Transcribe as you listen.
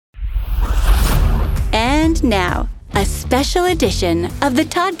And now, a special edition of the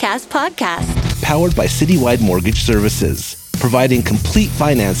Toddcast podcast. Powered by Citywide Mortgage Services, providing complete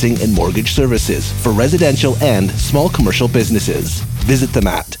financing and mortgage services for residential and small commercial businesses. Visit them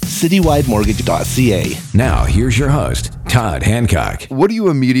at citywidemortgage.ca. Now, here's your host, Todd Hancock. What do you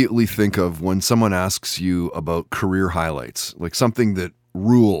immediately think of when someone asks you about career highlights? Like something that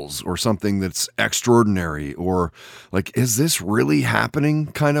rules or something that's extraordinary, or like, is this really happening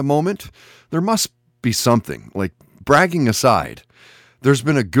kind of moment? There must be something. Like, bragging aside, there's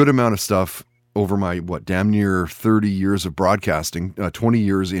been a good amount of stuff over my, damn near 30 years of broadcasting, 20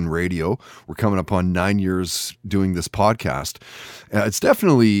 years in radio. We're coming up on 9 years doing this podcast. It's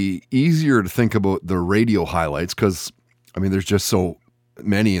definitely easier to think about the radio highlights because, there's just so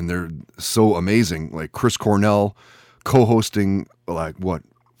many and they're so amazing. Like Chris Cornell co-hosting, I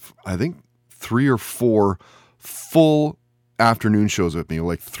think 3 or 4 full afternoon shows with me,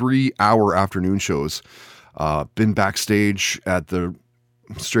 like 3-hour afternoon shows. Been backstage at the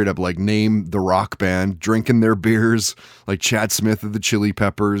straight up name the rock band, drinking their beers, like Chad Smith of the Chili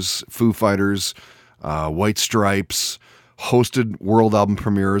Peppers, Foo Fighters, White Stripes, hosted world album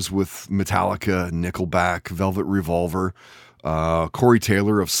premieres with Metallica, Nickelback, Velvet Revolver. Corey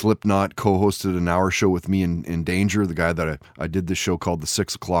Taylor of Slipknot co-hosted an hour show with me in Danger, the guy that I did this show called the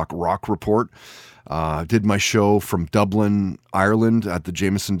 6 o'clock Rock Report. Did my show from Dublin, Ireland at the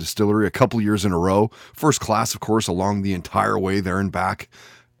Jameson Distillery a couple years in a row. First class, of course, along the entire way there and back.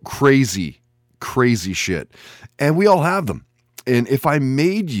 Crazy, crazy shit. And we all have them. And if I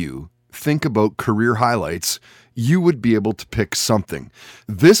made you think about career highlights, you would be able to pick something.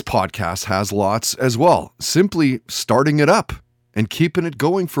 This podcast has lots as well. Simply starting it up and keeping it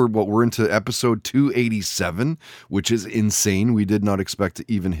going for what we're into episode 287, which is insane. We did not expect to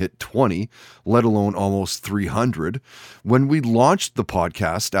even hit 20, let alone almost 300. When we launched the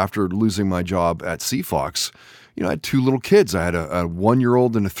podcast after losing my job at CFOX, I had 2 little kids. I had a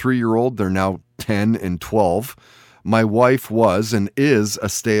 1-year-old and a 3-year-old. They're now 10 and 12. My wife was and is a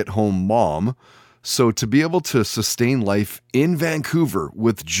stay-at-home mom. So to be able to sustain life in Vancouver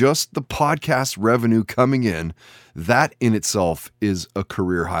with just the podcast revenue coming in, that in itself is a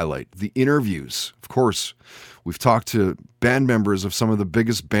career highlight. The interviews, of course, we've talked to band members of some of the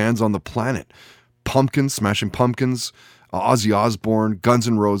biggest bands on the planet. Pumpkins, Smashing Pumpkins, Ozzy Osbourne, Guns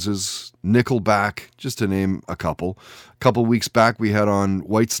N' Roses, Nickelback, just to name a couple. A couple weeks back, we had on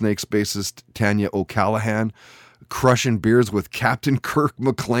Whitesnake's bassist Tanya O'Callahan, crushing beers with Captain Kirk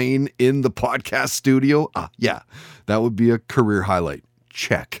McLean in the podcast studio. Yeah, that would be a career highlight.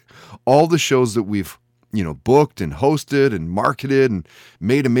 Check. All the shows that we've, booked and hosted and marketed and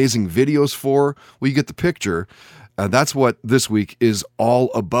made amazing videos for, well, you get the picture. That's what this week is all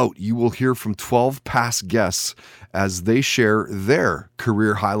about. You will hear from 12 past guests as they share their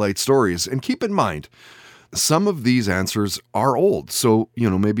career highlight stories. And keep in mind, some of these answers are old. So,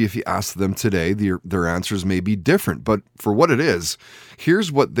 maybe if you ask them today, their answers may be different. But for what it is,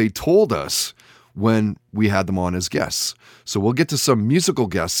 here's what they told us when we had them on as guests. So we'll get to some musical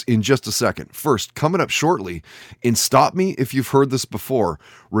guests in just a second. First, coming up shortly, in Stop Me If You've Heard This Before,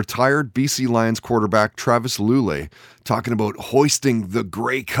 retired BC Lions quarterback Travis Lulay talking about hoisting the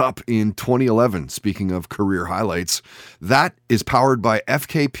Grey Cup in 2011. Speaking of career highlights, that is powered by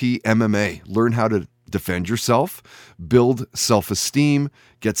FKP MMA. Learn how to defend yourself, build self-esteem,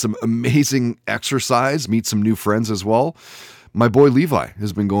 get some amazing exercise, meet some new friends as well. My boy Levi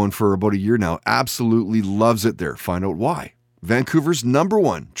has been going for about a year now. Absolutely loves it there. Find out why. Vancouver's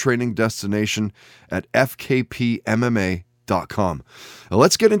 #1 training destination at fkpmma.com. Now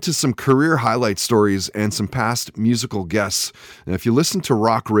let's get into some career highlight stories and some past musical guests. Now, if you listen to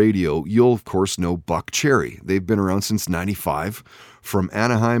rock radio, you'll of course know Buck Cherry. They've been around since 95. From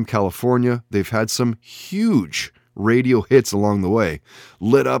Anaheim, California, they've had some huge radio hits along the way.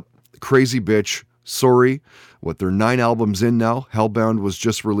 Lit Up, Crazy Bitch, Sorry. They're 9 albums in now. Hellbound was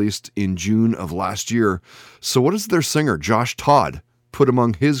just released in June of last year. So what does their singer, Josh Todd, put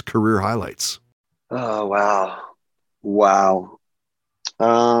among his career highlights? Oh, wow.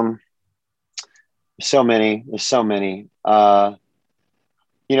 So many. There's so many. Crazy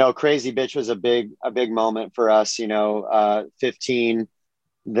Bitch was a big moment for us. 15,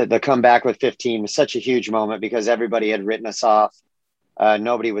 the comeback with 15 was such a huge moment because everybody had written us off.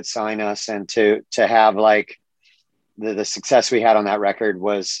 Nobody would sign us, and to have the success we had on that record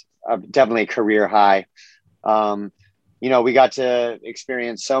was definitely a career high. We got to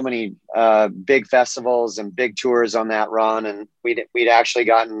experience so many big festivals and big tours on that run, and we'd actually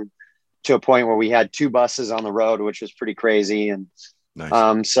gotten to a point where we had 2 buses on the road, which was pretty crazy. And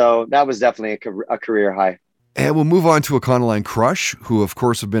nice. So that was definitely a career high. And we'll move on to Econoline Crush, who of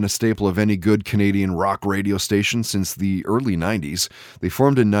course have been a staple of any good Canadian rock radio station since the early 90s. They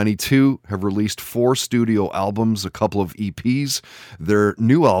formed in 92, have released 4 studio albums, a couple of EPs. Their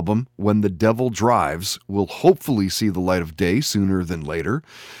new album, When the Devil Drives, will hopefully see the light of day sooner than later.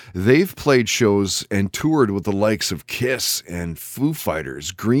 They've played shows and toured with the likes of Kiss and Foo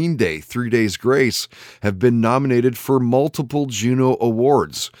Fighters. Green Day, 3 Days Grace have been nominated for multiple Juno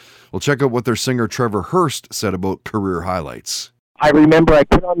Awards. We'll check out what their singer Trevor Hurst said about career highlights. I remember I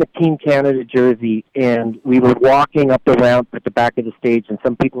put on the Team Canada jersey, and we were walking up the ramp at the back of the stage, and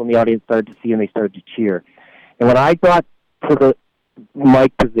some people in the audience started to see, and they started to cheer. And when I got to the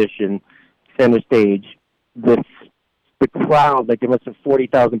mic position, center stage, the crowd, like there must have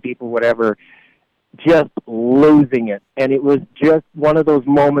 40,000 people, whatever, just losing it. And it was just one of those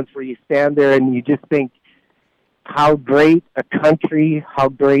moments where you stand there and you just think, how great a country, how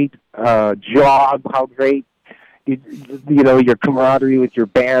great a job, how great, you know, your camaraderie with your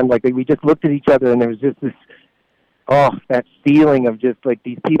band. Like, we just looked at each other and there was just this, that feeling of just like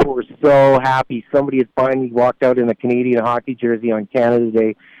these people were so happy. Somebody had finally walked out in a Canadian hockey jersey on Canada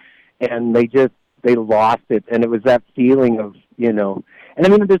Day, and they lost it. And it was that feeling of, you know, and I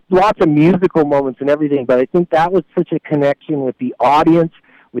mean, there's lots of musical moments and everything, but I think that was such a connection with the audience,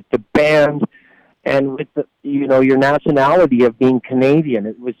 with the band, and with the, you know, your nationality of being Canadian.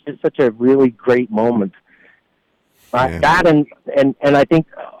 It was just such a really great moment. That and I think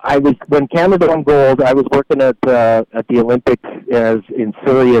I was, when Canada won gold, I was working at the Olympics in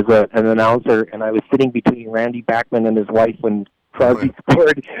Surrey as an announcer, and I was sitting between Randy Bachman and his wife when Crosby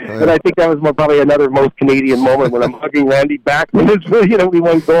scored. And I think that was probably another most Canadian moment when I'm hugging Randy Bachman. You know, we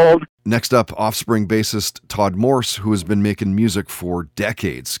won gold. Next up, Offspring bassist Todd Morse, who has been making music for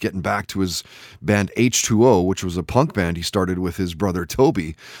decades, getting back to his band H2O, which was a punk band he started with his brother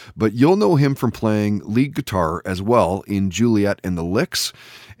Toby. But you'll know him from playing lead guitar as well in Juliet and the Licks,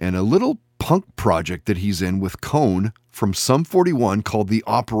 and a little punk project that he's in with Cone from Sum 41 called the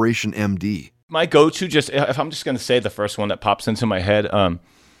Operation MD. My go-to, if I'm just going to say the first one that pops into my head,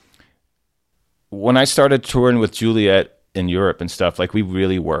 when I started touring with Juliet in Europe and stuff, like, we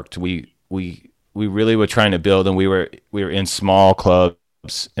really worked. We really were trying to build, and we were in small clubs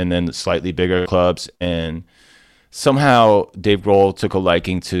and then slightly bigger clubs, and somehow Dave Grohl took a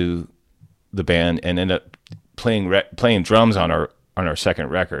liking to the band and ended up playing drums on our second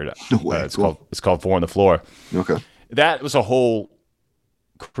record. No way. It's called Four on the Floor. Okay. That was a whole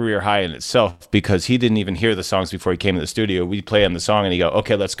career high in itself, because he didn't even hear the songs before he came to the studio. We'd play him the song and he'd go,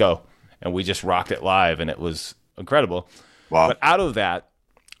 okay, let's go. And we just rocked it live, and it was incredible. Wow. But out of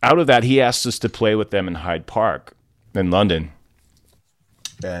that, he asked us to play with them in Hyde Park in London.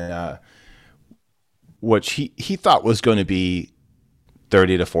 And which he thought was going to be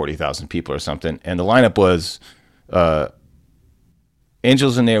 30 to 40,000 people or something. And the lineup was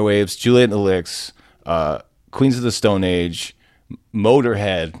Angels and Airwaves, Juliet and the Licks, Queens of the Stone Age,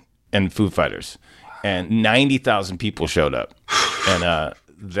 Motorhead, and Foo Fighters, and 90,000 people showed up. And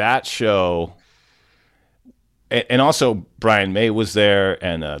that show, and also Brian May was there,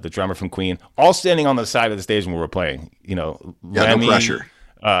 and the drummer from Queen, all standing on the side of the stage when we were playing. You know, Lemmy, no pressure.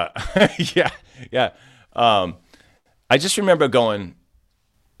 Yeah. I just remember going,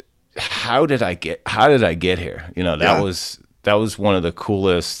 how did I get here? You know, that was one of the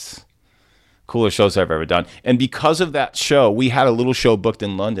coolest shows I've ever done. And because of that show, we had a little show booked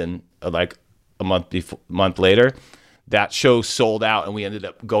in London like a month later. That show sold out, and we ended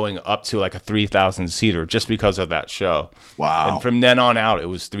up going up to like a 3,000 seater just because of that show. Wow. And from then on out, it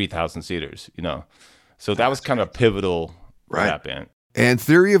was 3,000 seaters, you know. So that was kind of pivotal for that band. And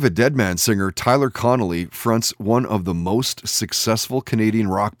Theory of a Deadman singer Tyler Connolly fronts one of the most successful Canadian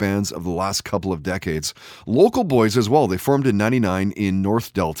rock bands of the last couple of decades. Local boys as well. They formed in 99 in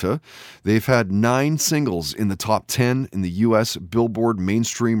North Delta. They've had 9 singles in the top 10 in the U.S. Billboard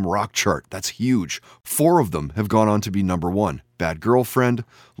mainstream rock chart. That's huge. 4 of them have gone on to be number 1. Bad Girlfriend,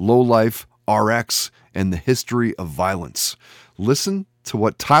 Low Life, RX, and The History of Violence. Listen to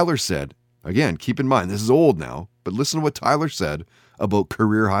what Tyler said. Again, keep in mind, this is old now, but listen to what Tyler said about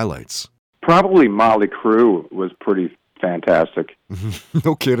career highlights. Probably Motley Crue was pretty fantastic.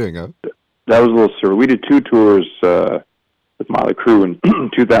 No kidding, huh? That was a little surreal. We did 2 tours with Motley Crue in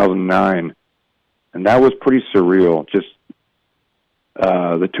 2009, and that was pretty surreal. Just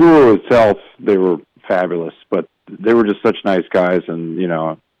the tour itself, they were fabulous, but they were just such nice guys, and you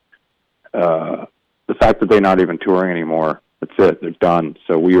know, the fact that they're not even touring anymore, that's it, they're done.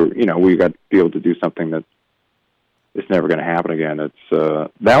 So we got to be able to do something that it's never going to happen again. It's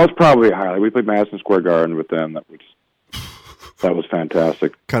that was probably a highlight. We played Madison Square Garden with them. That was That was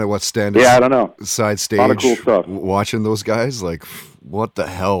fantastic. Kind of what stand Yeah, I don't know. side stage. A lot of cool stuff. Watching those guys, like, what the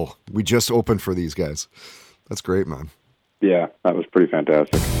hell? We just opened for these guys. That's great, man. Yeah, that was pretty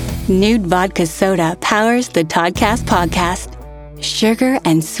fantastic. Nude Vodka Soda powers the Toddcast podcast. Sugar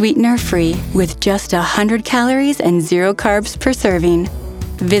and sweetener free with just 100 calories and 0 carbs per serving.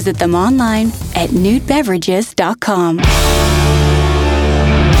 Visit them online at nudebeverages.com.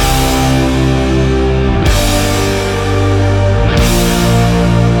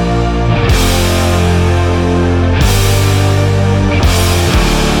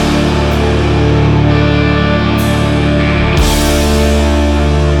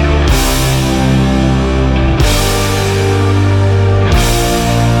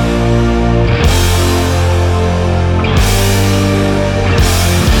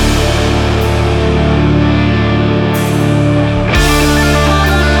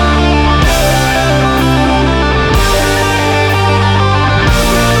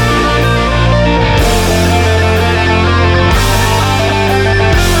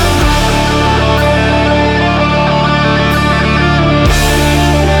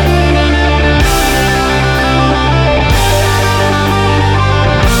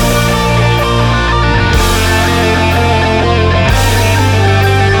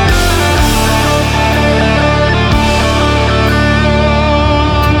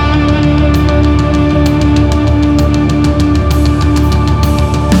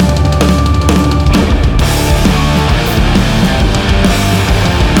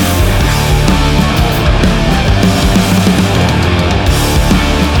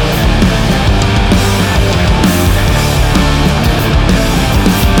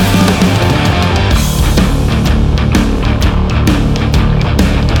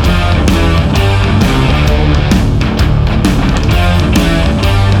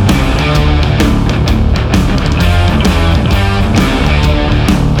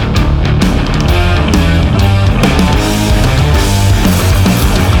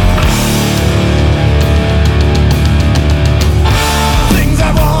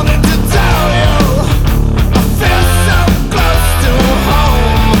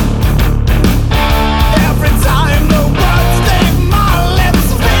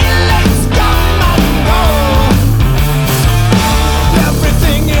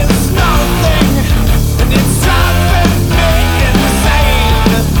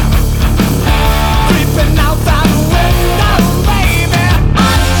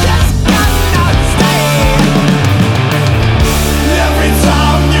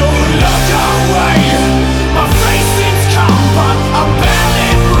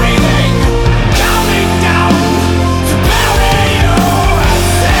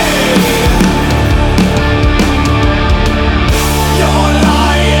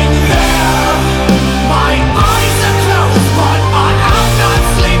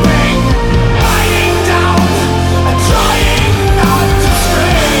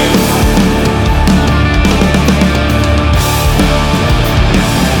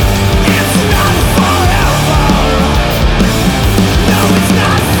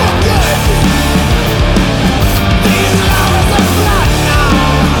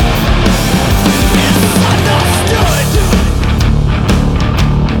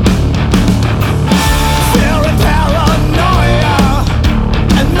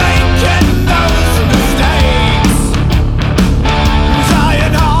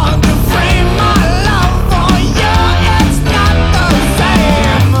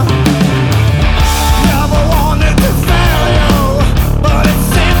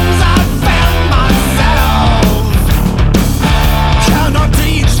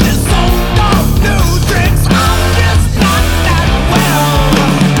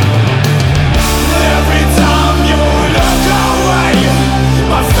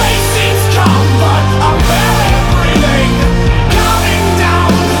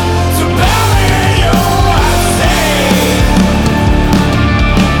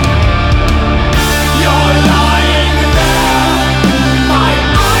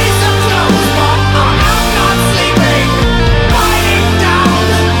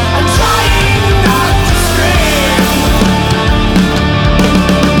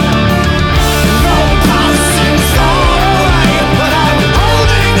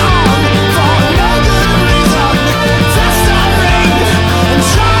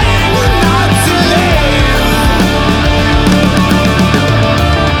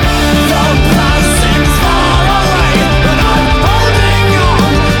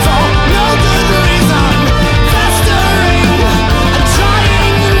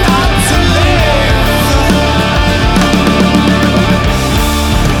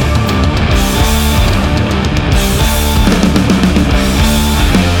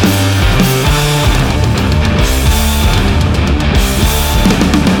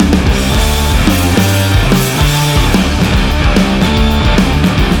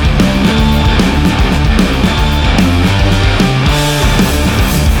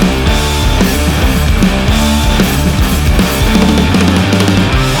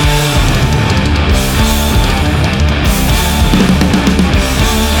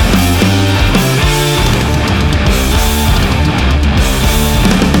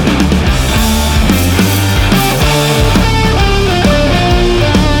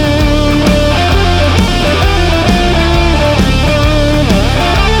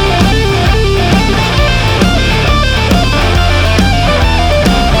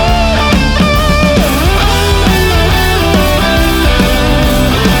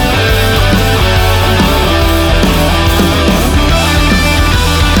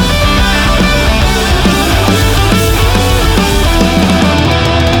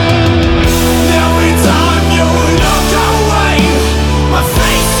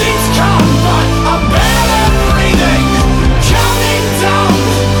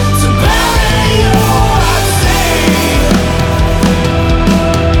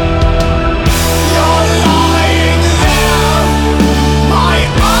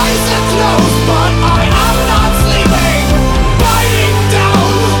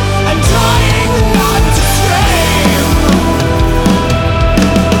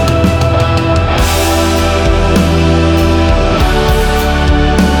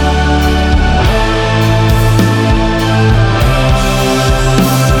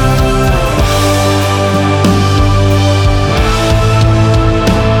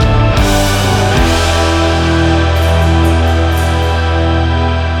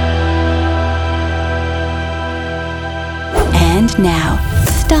 And now,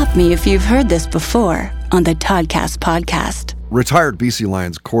 stop me if you've heard this before on the Toddcast podcast. Retired BC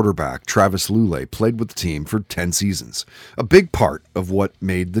Lions quarterback Travis Lulay played with the team for 10 seasons. A big part of what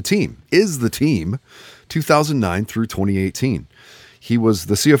made the team, 2009 through 2018. He was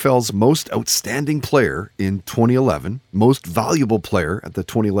the CFL's most outstanding player in 2011, most valuable player at the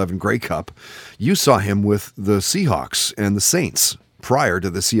 2011 Grey Cup. You saw him with the Seahawks and the Saints prior to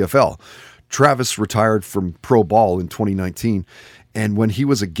the CFL. Travis retired from pro ball in 2019, and when he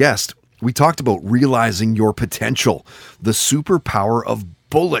was a guest, we talked about realizing your potential, the superpower of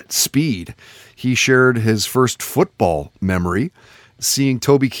bullet speed. He shared his first football memory, seeing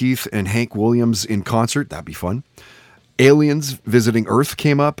Toby Keith and Hank Williams in concert. That'd be fun. Aliens Visiting Earth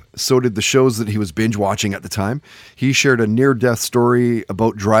came up. So did the shows that he was binge watching at the time. He shared a near-death story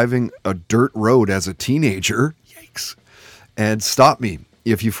about driving a dirt road as a teenager. Yikes. And stop me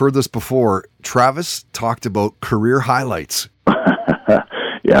if you've heard this before. Travis talked about career highlights.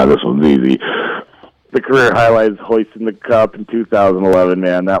 Yeah, this one's easy. The career highlights, hoisting the cup in 2011,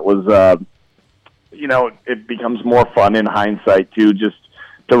 man. That was, it becomes more fun in hindsight, too, just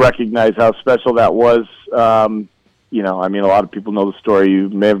to recognize how special that was. A lot of people know the story. You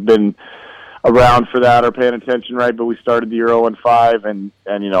may have been around for that or paying attention, right? But we started the year 0-5, and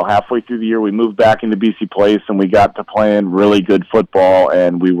halfway through the year, we moved back into BC Place, and we got to playing really good football,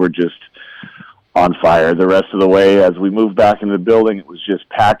 and we were just on fire the rest of the way. As we moved back into the building, it was just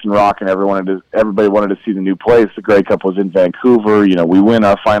packed and rocking. Everybody wanted to see the new place. The Grey Cup was in Vancouver. We win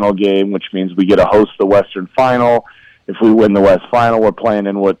our final game, which means we get to host the Western Final. If we win the West Final, we're playing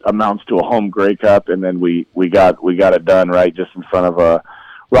in what amounts to a home Grey Cup, and then we got it done right just in front of a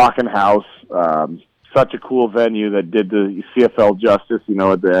rocking house. Such a cool venue that did the CFL justice,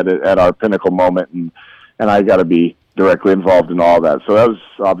 at our pinnacle moment, and I got to be directly involved in all that. So that was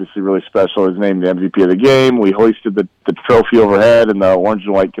obviously really special. He was named the MVP of the game. We hoisted the trophy overhead and the orange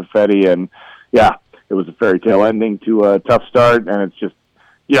and white confetti, and yeah, it was a fairy tale ending to a tough start, and it's just,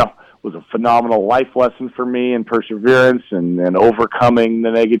 it was a phenomenal life lesson for me, and perseverance and overcoming the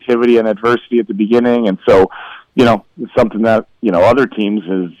negativity and adversity at the beginning. And so, it's something that, other teams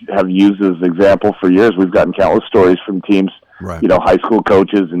have used as example for years. We've gotten countless stories from teams, right. High school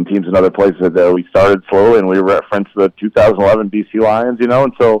coaches and teams in other places that we started slowly, and we referenced the 2011 BC Lions,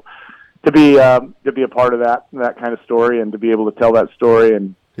 and so to be a part of that kind of story, and to be able to tell that story,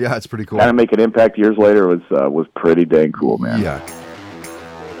 and yeah, it's pretty cool. Kind of make an impact years later was pretty dang cool, man. Yeah.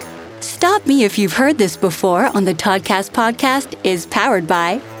 Stop Me If You've Heard This Before on the Toddcast podcast is powered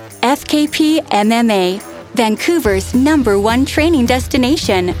by FKP MMA, Vancouver's #1 training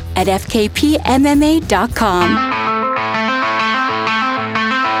destination at fkpmma.com.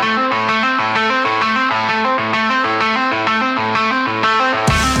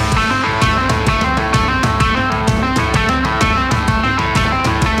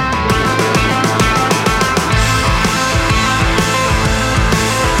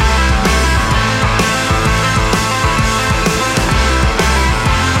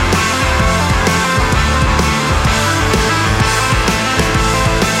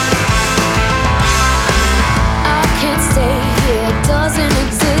 I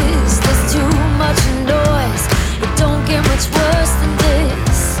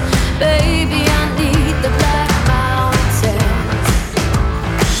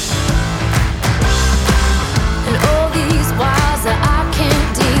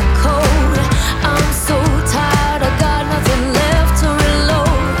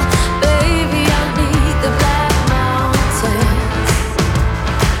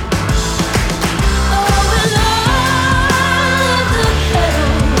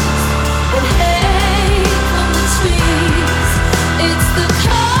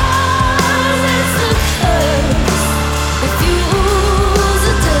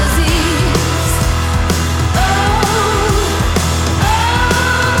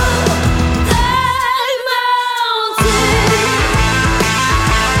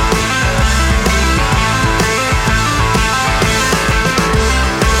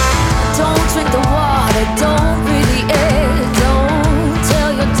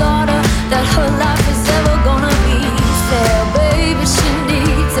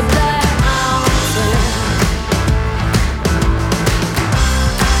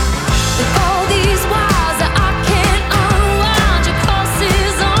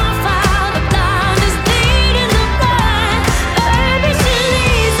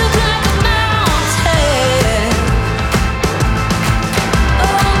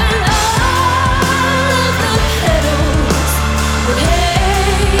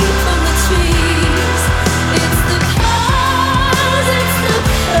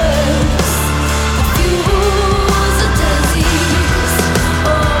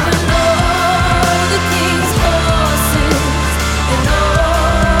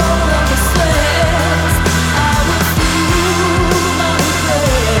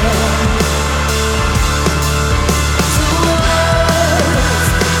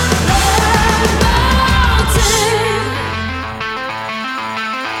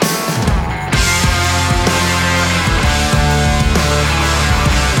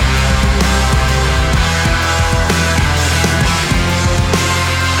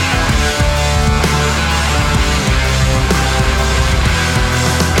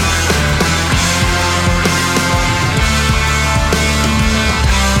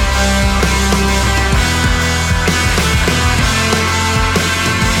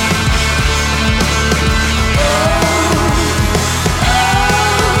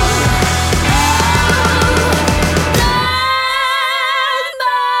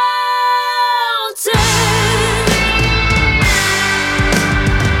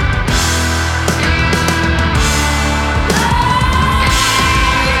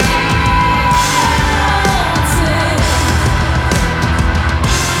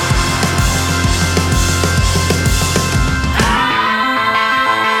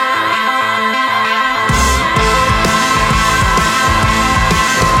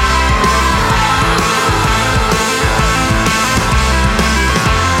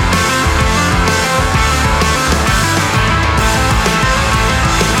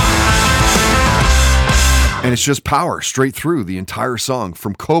And it's just power straight through the entire song.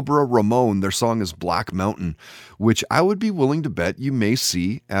 From Cobra Ramon, their song is Black Mountain, which I would be willing to bet you may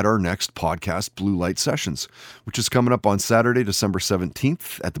see at our next podcast, Blue Light Sessions, which is coming up on Saturday, December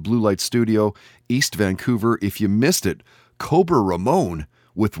 17th at the Blue Light Studio, East Vancouver. If you missed it, Cobra Ramon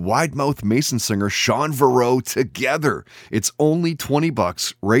with Wide Mouth Mason singer Sean Varro together. It's only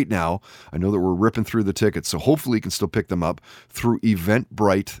 $20 right now. I know that we're ripping through the tickets, so hopefully you can still pick them up through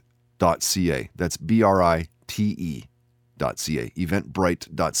Eventbrite.ca. That's BRITE.ca,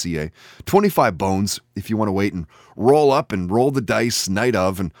 eventbrite.ca. 25 bones if you want to wait and roll up and roll the dice night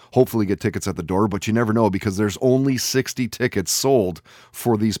of and hopefully get tickets at the door, but you never know because there's only 60 tickets sold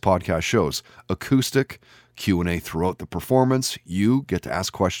for these podcast shows. Acoustic, Q&A throughout the performance. You get to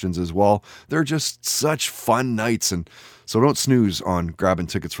ask questions as well. They're just such fun nights, and so don't snooze on grabbing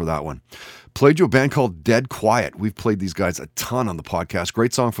tickets for that one. Played you a band called Dead Quiet. We've played these guys a ton on the podcast.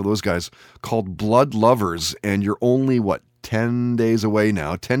 Great song for those guys called Blood Lovers, and you're only, 10 days away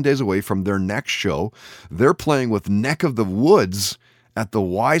now, 10 days away from their next show. They're playing with Neck of the Woods at the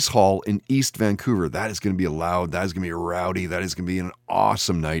Wise Hall in East Vancouver. That is going to be loud. That is going to be rowdy. That is going to be an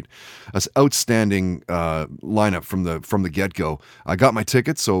awesome night. That's outstanding lineup from the get-go. I got my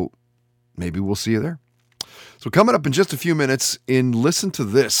tickets, so maybe we'll see you there. So coming up in just a few minutes, Listen to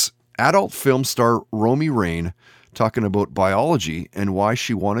This, adult film star Romy Rain talking about biology and why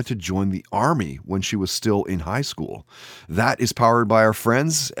she wanted to join the Army when she was still in high school. That is powered by our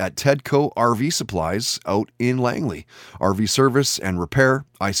friends at Tedco RV Supplies out in Langley. RV service and repair,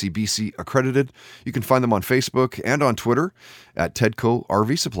 ICBC accredited. You can find them on Facebook and on Twitter at Tedco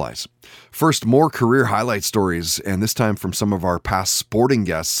RV Supplies. First, more career highlight stories, and this time from some of our past sporting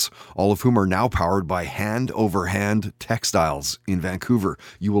guests, all of whom are now powered by Hand Over Hand Textiles in Vancouver.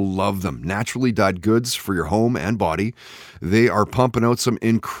 You will love them. Naturally dyed goods for your home and body. They are pumping out some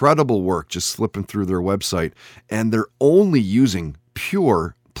incredible work, just slipping through their website, and they're only using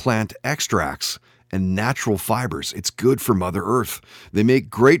pure plant extracts and natural fibers. It's good for Mother Earth. They make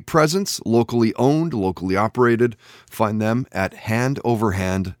great presents, locally owned, locally operated. Find them at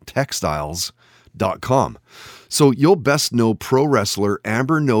handoverhandtextiles.com. So you'll best know pro wrestler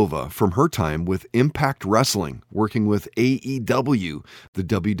Amber Nova from her time with Impact Wrestling, working with AEW, the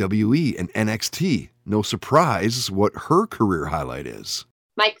WWE, and NXT. No surprise what her career highlight is.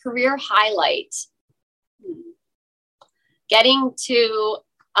 My career highlight, getting to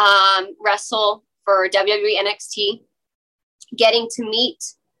wrestle for WWE NXT, getting to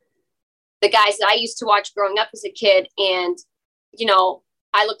meet the guys that I used to watch growing up as a kid. And,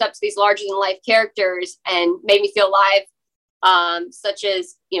 I looked up to these larger than life characters and made me feel alive, such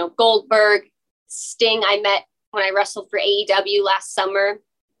as, Goldberg, Sting I met when I wrestled for AEW last summer.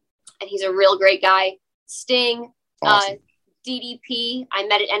 And he's a real great guy. Sting, awesome. DDP, I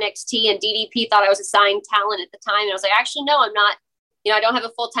met at NXT, and DDP thought I was a signed talent at the time. And I was like, actually, no, I'm not. I don't have a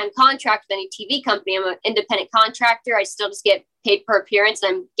full-time contract with any TV company. I'm an independent contractor. I still just get paid per appearance,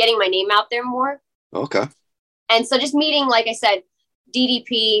 and I'm getting my name out there more. Okay. And so just meeting, like I said,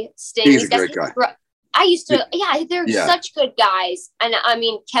 DDP, Sting. He's a great guy. I used to, they're such good guys. And I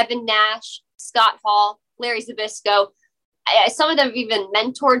mean, Kevin Nash, Scott Hall, Larry Zbyszko. Some of them have even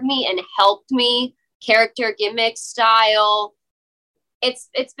mentored me and helped me, character, gimmick, style. It's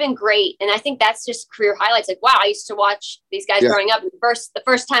been great. And I think that's just career highlights. Like, wow, I used to watch these guys growing up. And the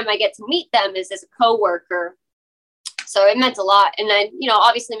first time I get to meet them is as a coworker. So it meant a lot. And then,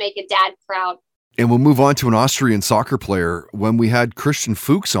 obviously make a dad proud. And we'll move on to an Austrian soccer player. When we had Christian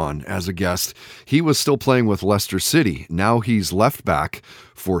Fuchs on as a guest, he was still playing with Leicester City. Now he's left back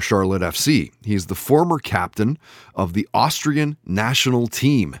for Charlotte FC. He's the former captain of the Austrian national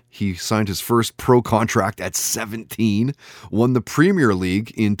team. He signed his first pro contract at 17, won the Premier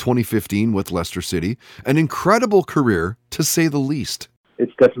League in 2015 with Leicester City. An incredible career, to say the least.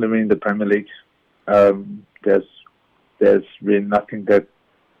 It's definitely in the Premier League. There's really nothing that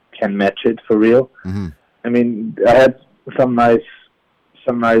can match it for real. Mm-hmm. I mean, I had some nice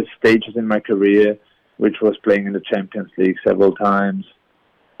stages in my career, which was playing in the Champions League several times,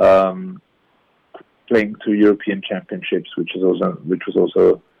 playing 2 European Championships, which was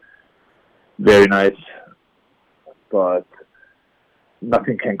also very nice. But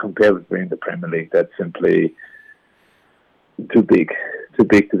nothing can compare with being in the Premier League. That's simply too big to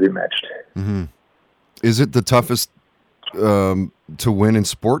be matched. Mm-hmm. Is it the toughest to win in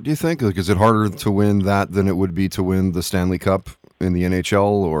sport, do you think? Like, is it harder to win that than it would be to win the Stanley Cup in the NHL,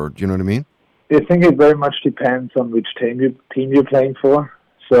 or do you know what I mean? I think it very much depends on which team you're playing for.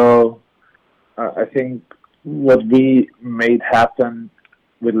 So I think what we made happen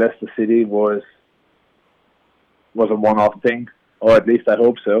with Leicester City was a one-off thing, or at least I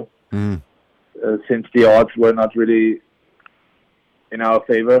hope so. Mm. since the odds were not really in our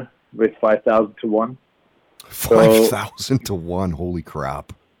favor with 5,000 to 1. 5,000 to 1, holy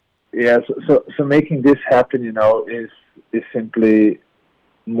crap. Yeah, so making this happen, is simply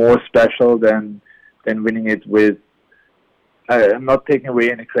more special than winning it with. I'm not taking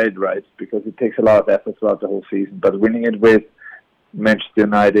away any credit, right? Because it takes a lot of effort throughout the whole season. But winning it with Manchester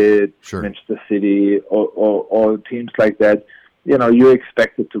United, sure, Manchester City, or teams like that, you're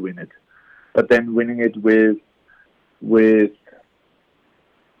expected to win it. But then winning it with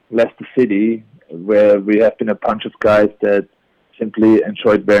Leicester City, where we have been a bunch of guys that simply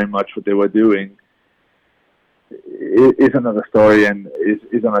enjoyed very much what they were doing, is another story and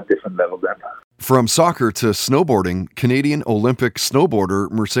is on a different level then. From soccer to snowboarding, Canadian Olympic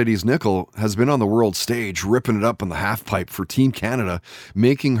snowboarder Mercedes Nicoll has been on the world stage ripping it up on the halfpipe for Team Canada,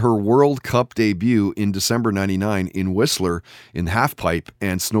 making her World Cup debut in December 99 in Whistler in halfpipe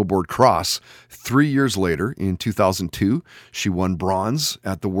and snowboard cross. 3 years later, in 2002, she won bronze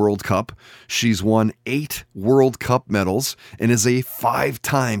at the World Cup. She's won 8 World Cup medals and is a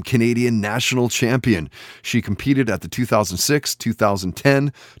 5-time Canadian national champion. She competed at the 2006,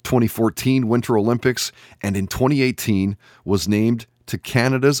 2010, 2014 Winter Olympics, and in 2018 was named to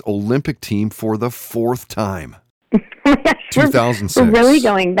Canada's Olympic team for the 4th time. 2006. We're really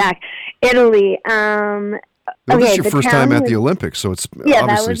going back. Italy. This is your first time at the Olympics, so it's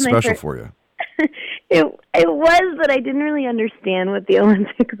obviously special for you. It was, but I didn't really understand what the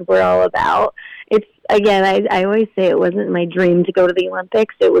Olympics were all about. It's, again, I always say it wasn't my dream to go to the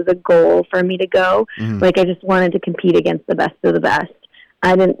Olympics. It was a goal for me to go. Mm-hmm. Like, I just wanted to compete against the best of the best.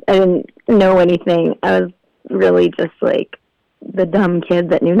 I didn't know anything. I was really just like the dumb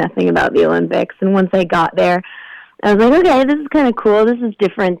kid that knew nothing about the Olympics. And once I got there, I was like, okay, this is kind of cool. This is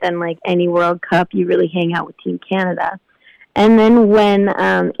different than like any World Cup. You really hang out with Team Canada. And then when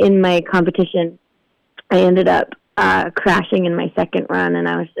in my competition, I ended up crashing in my second run, and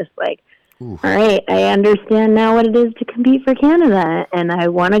I was just like, all right, I understand now what it is to compete for Canada, and I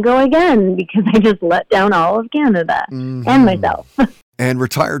want to go again because I just let down all of Canada and myself. And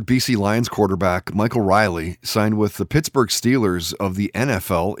retired BC Lions quarterback Michael Riley signed with the Pittsburgh Steelers of the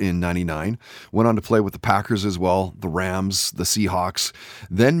NFL in 99, went on to play with the Packers as well, the Rams, the Seahawks,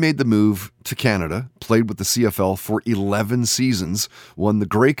 then made the move to Canada, played with the CFL for 11 seasons, won the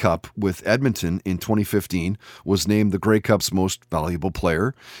Grey Cup with Edmonton in 2015, was named the Grey Cup's most valuable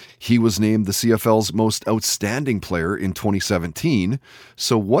player. He was named the CFL's most outstanding player in 2017.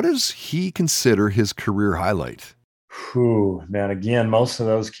 So what does he consider his career highlight? Whew, man, again, most of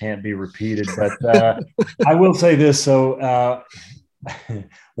those can't be repeated, but I will say this. So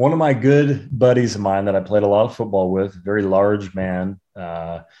one of my good buddies of mine that I played a lot of football with, very large man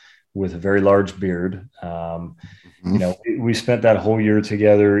with a very large beard. We spent that whole year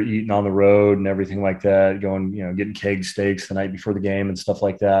together eating on the road and everything like that, going, getting keg steaks the night before the game and stuff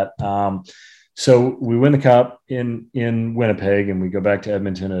like that. So we win the cup in Winnipeg, and we go back to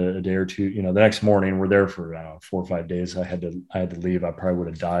Edmonton a day or two. The next morning we're there for 4 or 5 days. I had to leave. I probably would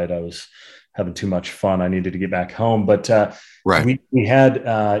have died. I was having too much fun. I needed to get back home. But right. we had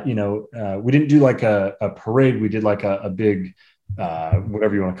we didn't do like a parade. We did like a big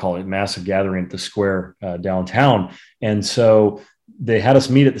whatever you want to call it, massive gathering at the square downtown. And so they had us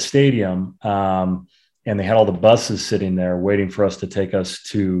meet at the stadium. And they had all the buses sitting there waiting for us to take us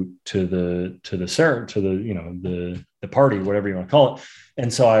to the party, whatever you want to call it.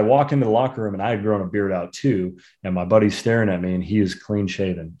 And so I walk into the locker room, and I had grown a beard out too. And my buddy's staring at me, and he is clean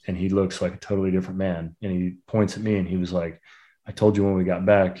shaven, and he looks like a totally different man. And he points at me, and he was like, "I told you when we got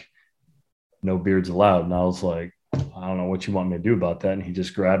back, no beards allowed." And I was like, "I don't know what you want me to do about that." And he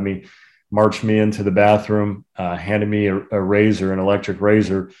just grabbed me, marched me into the bathroom, handed me a razor, an electric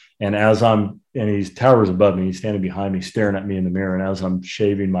razor. And and he towers above me, he's standing behind me, staring at me in the mirror. And as I'm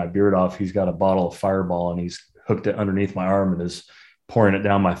shaving my beard off, he's got a bottle of Fireball, and he's hooked it underneath my arm and is pouring it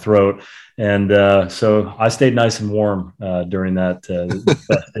down my throat. And so I stayed nice and warm during that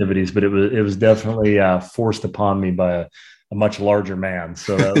festivities, but it was definitely forced upon me by a much larger man.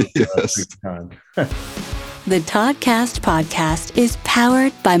 So that was a good time. The Toddcast podcast is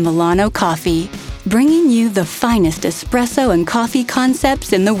powered by Milano Coffee, bringing you the finest espresso and coffee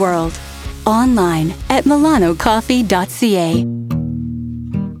concepts in the world. Online at milanocoffee.ca.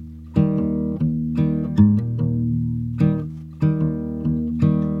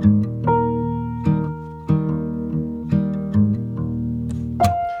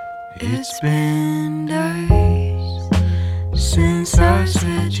 It's been days since I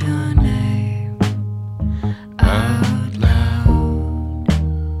said your name out loud.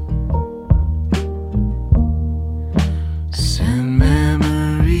 Send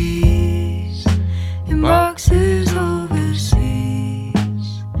memories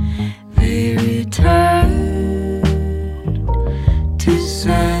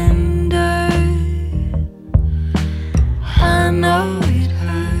asunder. I know it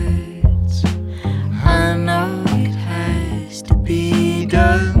hurts. I know it has to be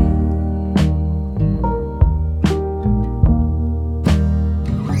done.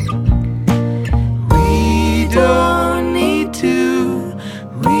 We don't need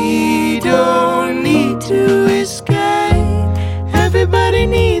to escape. Everybody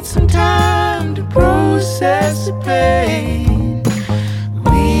needs some time to process the pain.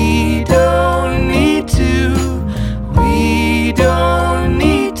 We don't need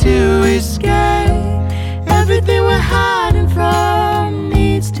to escape. Everything we're hiding from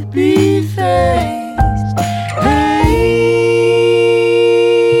needs to be faced. Hey.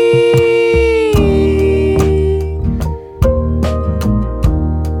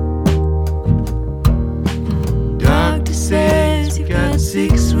 Doctor says you've got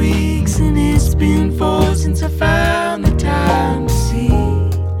 6 weeks, and it's been 4 since I found the time to see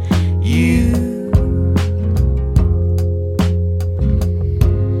you.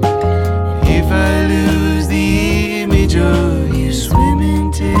 If I lose the image of you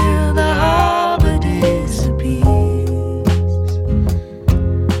swimming till the harbor disappears,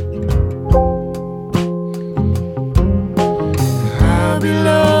 I'll be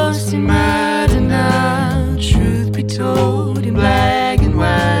lost in my denial. Truth be told, in black and white,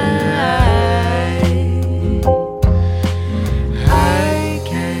 I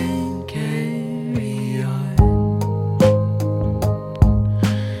can't carry on.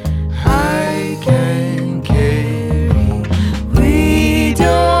 I can carry. We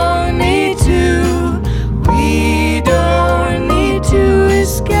don't need to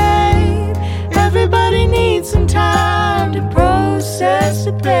escape. Everybody needs some time to process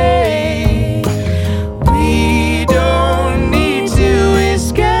the pain. We don't need to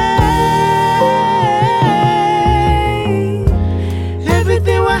escape.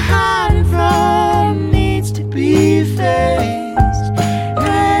 Everything we're hiding from needs to be faced.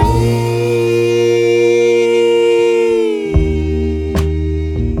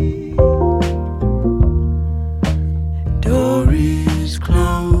 Door is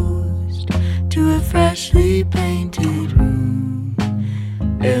closed to a freshly painted room,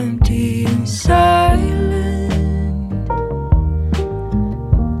 empty and silent.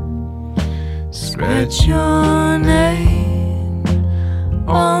 Scratch your name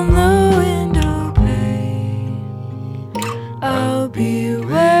on the window pane. I'll be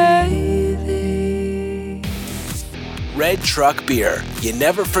waving. Red Truck Beer. You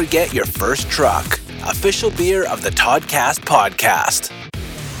never forget your first truck. Official beer of the Toddcast podcast.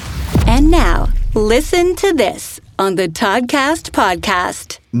 And now, listen to this on the Toddcast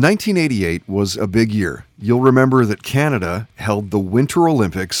podcast. 1988 was a big year. You'll remember that Canada held the Winter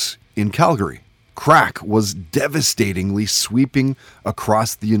Olympics in Calgary. Crack was devastatingly sweeping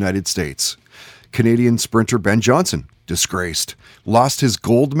across the United States. Canadian sprinter Ben Johnson, disgraced, lost his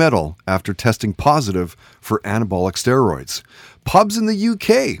gold medal after testing positive for anabolic steroids. Pubs in the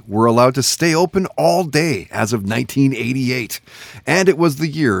UK were allowed to stay open all day as of 1988. And it was the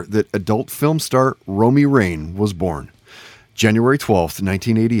year that adult film star Romy Rain was born. January 12th,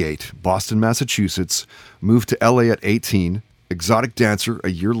 1988, Boston, Massachusetts, moved to LA at 18, exotic dancer a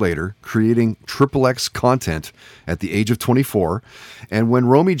year later, creating XXX content at the age of 24. And when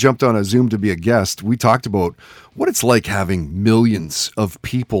Romy jumped on a Zoom to be a guest, we talked about what it's like having millions of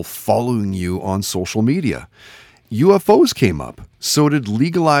people following you on social media. UFOs came up. So did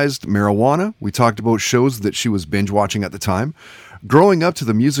legalized marijuana. We talked about shows that she was binge watching at the time. Growing up to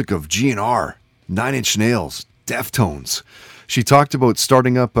the music of GNR, Nine Inch Nails, Deftones. She talked about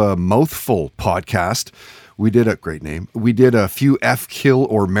starting up a Mouthful podcast. We did a great name. We did a few F, Kill,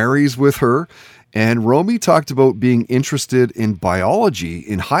 or Marries with her. And Romy talked about being interested in biology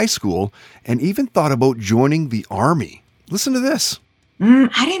in high school and even thought about joining the Army. Listen to this.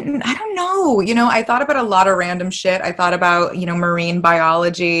 I don't know. I thought about a lot of random shit. I thought about, marine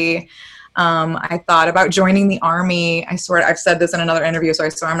biology. I thought about joining the Army. I swear, I've said this in another interview, so I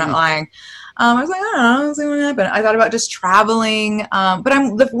swear I'm not lying. I was like, I don't know, let's see what happened. I thought about just traveling. But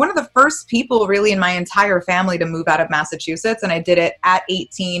I'm one of the first people really in my entire family to move out of Massachusetts. And I did it at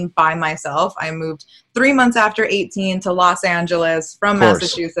 18 by myself. I moved 3 months after 18 to Los Angeles from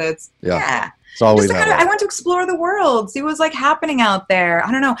Massachusetts. Yeah. It's always just I went to explore the world, see what was havpening out there.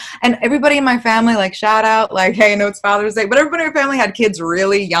 I don't know. And everybody in my family, shout out, hey, I know it's Father's Day, but everybody in my family had kids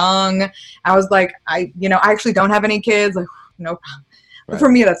really young. I was like, I actually don't have any kids. No problem. Right. For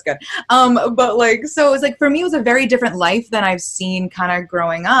me, that's good. But so it was for me, it was a very different life than I've seen kind of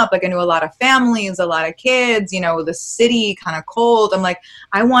growing up. I knew a lot of families, a lot of kids, the city kind of cold. I'm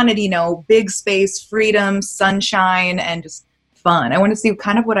I wanted, big space, freedom, sunshine, and just fun. I want to see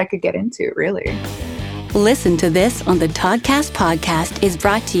kind of what I could get into, really. Listen to This on the Toddcast podcast is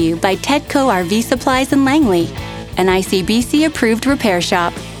brought to you by Tedco RV Supplies in Langley, an ICBC approved repair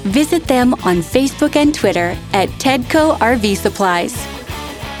shop. Visit them on Facebook and Twitter at Tedco RV Supplies.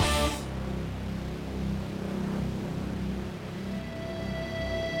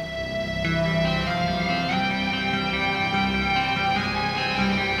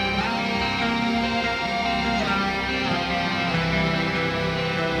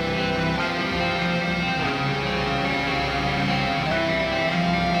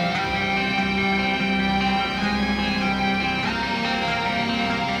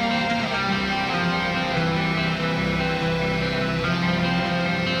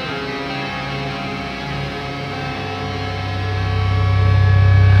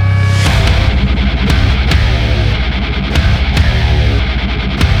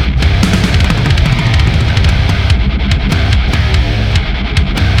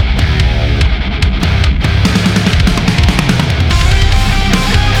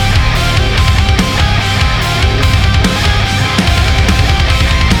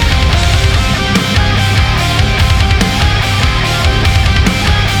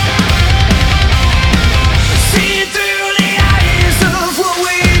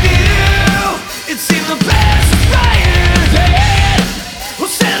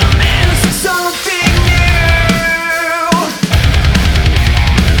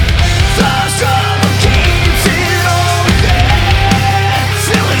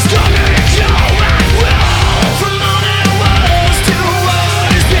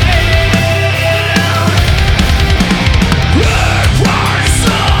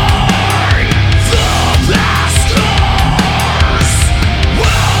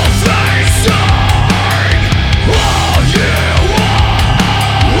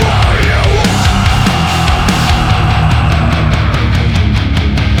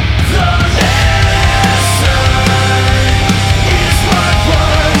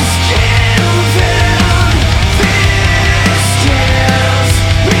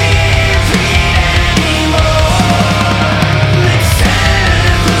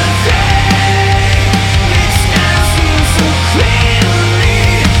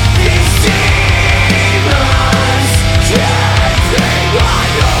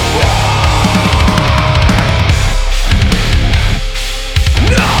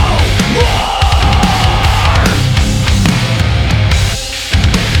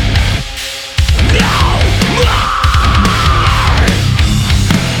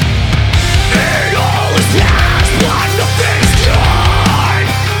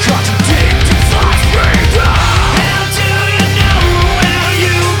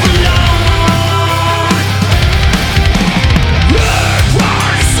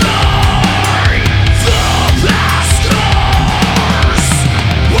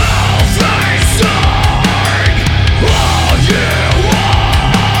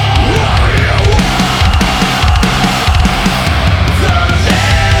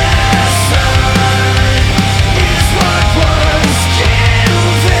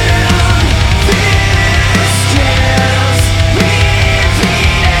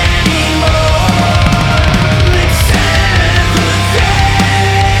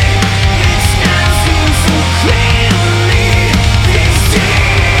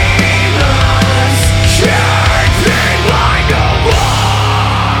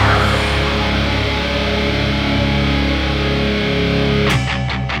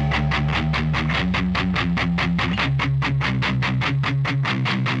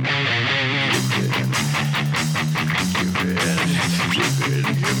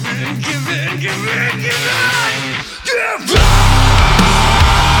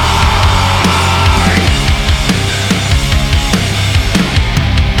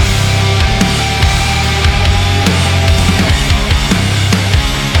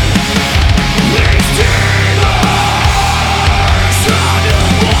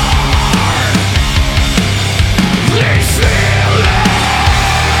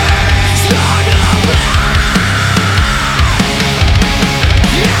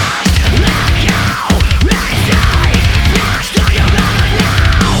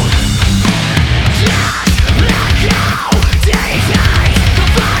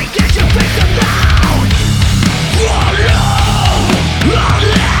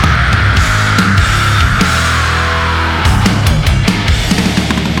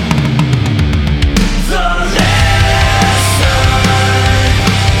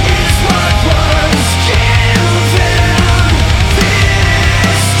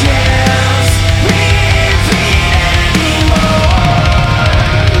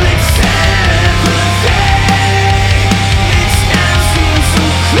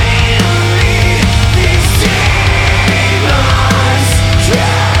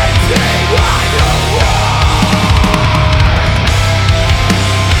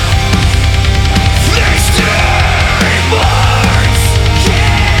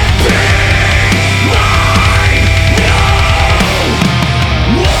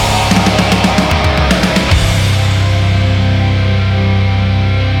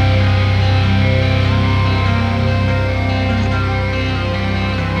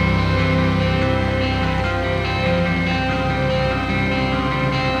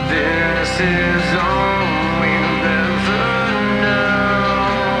 is all we've ever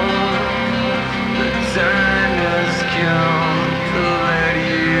known. The time has come to let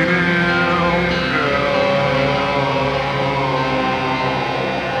you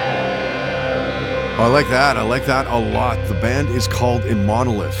I like that. I like that a lot. The band is called In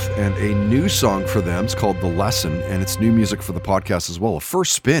Monolith, and a new song for them is called The Lesson, and it's new music for the podcast as well. A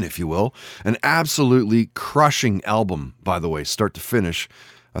first spin, if you will. An absolutely crushing album, by the way, start to finish.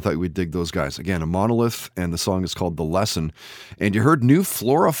 I thought we'd dig those guys. Again, A Monolith, and the song is called The Lesson. And you heard New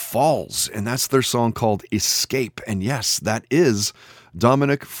Flora Falls, and that's their song called Escape. And yes, that is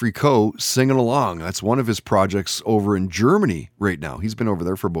Dominic Fricot singing along. That's one of his projects over in Germany right now. He's been over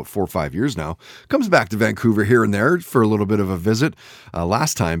there for about 4 or 5 years now. Comes back to Vancouver here and there for a little bit of a visit.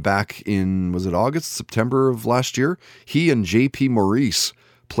 Last time back in, was it August, September of last year? He and JP Maurice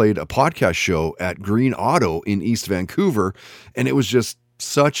played a podcast show at Green Auto in East Vancouver, and it was just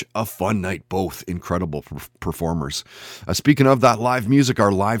such a fun night. Both incredible performers. Speaking of that live music,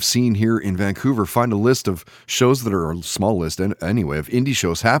 our live scene here in Vancouver, find a list of shows that are a small list anyway of indie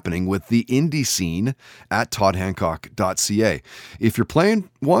shows happening with the indie scene at toddhancock.ca. If you're playing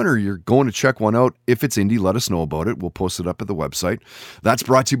one or you're going to check one out, if it's indie, let us know about it. We'll post it up at the website. That's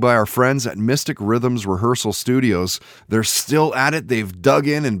brought to you by our friends at Mystic Rhythms Rehearsal Studios. They're still at it. They've dug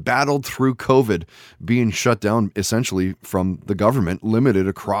in and battled through COVID, being shut down essentially from the government, limited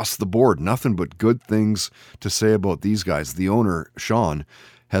across the board. Nothing but good things to say about these guys. The owner, Sean,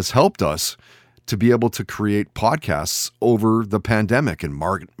 has helped us to be able to create podcasts over the pandemic and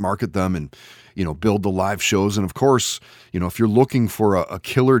market them and, you know, build the live shows. And of course, you know, if you're looking for a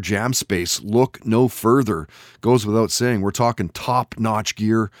killer jam space, look no further. Goes without saying, we're talking top-notch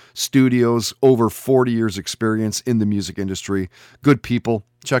gear, studios, over 40 years experience in the music industry. Good people.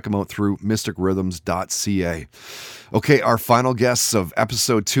 Check them out through mysticrhythms.ca. Okay, our final guests of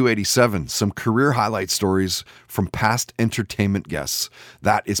episode 287, some career highlight stories from past entertainment guests.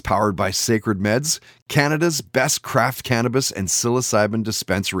 That is powered by Sacred Meds, Canada's best craft cannabis and psilocybin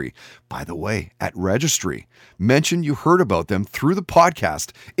dispensary. By the way, at Registry, mention you heard about them through the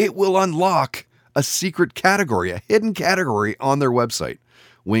podcast. It will unlock a secret category, a hidden category on their website.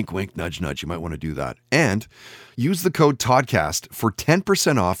 Wink, wink, nudge, nudge. You might want to do that. And use the code TODCAST for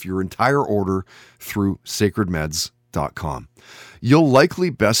 10% off your entire order through sacredmeds.com. You'll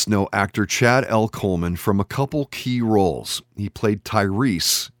likely best know actor Chad L. Coleman from a couple key roles. He played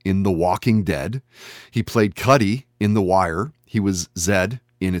Tyrese in The Walking Dead. He played Cuddy in The Wire. He was Zed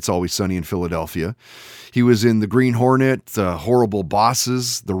in It's Always Sunny in Philadelphia. He was in The Green Hornet, Horrible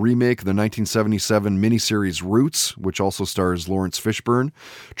Bosses, the remake of the 1977 miniseries Roots, which also stars Lawrence Fishburne.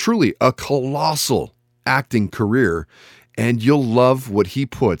 Truly a colossal acting career, and you'll love what he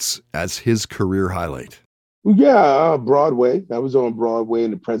puts as his career highlight. Yeah, Broadway. I was on Broadway,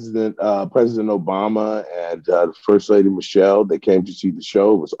 and the President Obama and First Lady Michelle, they came to see the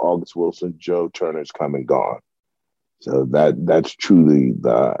show. It was August Wilson, Joe Turner's Come and Gone. So that's truly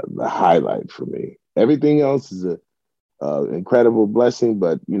the highlight for me. Everything else is a incredible blessing,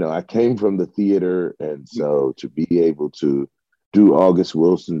 but you know, I came from the theater, and so to be able to do August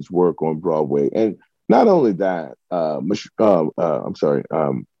Wilson's work on Broadway, and not only that, Meryl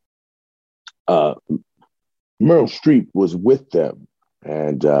Streep was with them,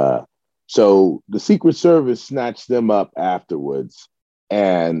 and so the Secret Service snatched them up afterwards,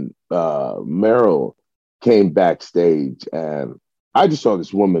 and Meryl came backstage, and I just saw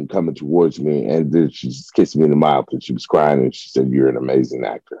this woman coming towards me, and then she just kissed me in the mouth, and she was crying, and she said, "You're an amazing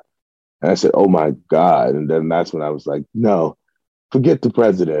actor." And I said, "Oh my God." And then that's when I was like, no, forget the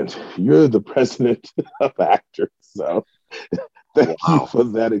president. You're the president of actors. So thank you for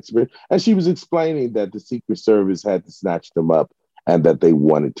that experience. And she was explaining that the Secret Service had to snatch them up and that they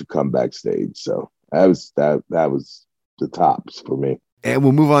wanted to come backstage. So that was the tops for me. And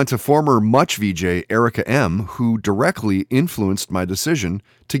we'll move on to former Much VJ Erica M., who directly influenced my decision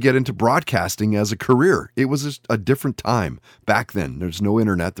to get into broadcasting as a career. It was a different time back then. There's no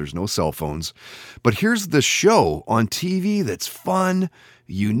internet, there's no cell phones. But here's this show on TV that's fun,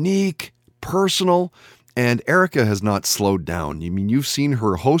 unique, personal, and Erica has not slowed down. I mean, you've seen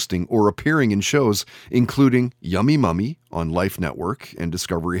her hosting or appearing in shows including Yummy Mummy on Life Network and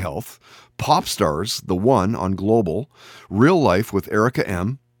Discovery Health, Pop Stars, The One on Global, Real Life with Erica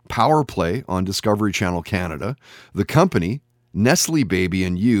M., Power Play on Discovery Channel Canada, The Company, Nestle Baby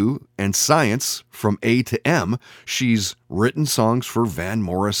and You, and Science from A to M. She's written songs for Van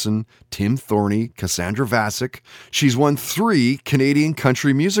Morrison, Tim Thorney, Cassandra Vassick. She's won 3 Canadian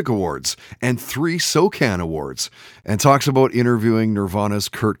Country Music Awards and 3 SOCAN Awards, and talks about interviewing Nirvana's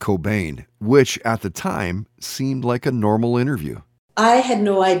Kurt Cobain, which at the time seemed like a normal interview. I had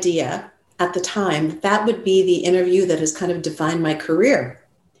no idea at the time, that would be the interview that has kind of defined my career.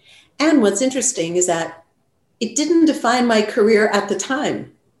 And what's interesting is that it didn't define my career at the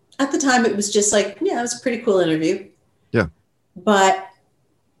time. At the time, it was just like, yeah, it was a pretty cool interview. Yeah. But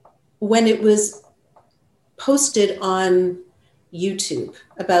when it was posted on YouTube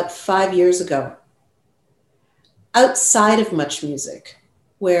about 5 years ago, outside of Much Music,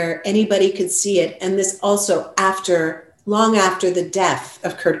 where anybody could see it, and this also long after the death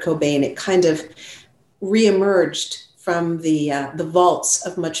of Kurt Cobain, it kind of reemerged from the vaults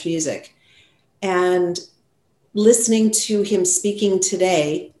of Much Music. And listening to him speaking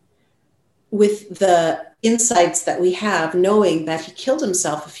today with the insights that we have, knowing that he killed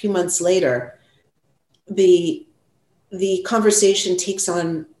himself a few months later, the conversation takes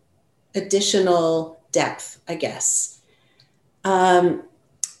on additional depth, I guess.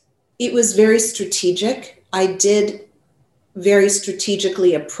 It was very strategic. I did very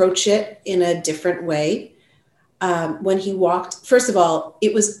strategically approach it in a different way. When he walked, first of all,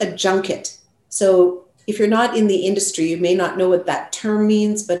 it was a junket. So if you're not in the industry, you may not know what that term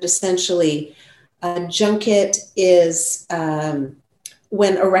means, but essentially a junket is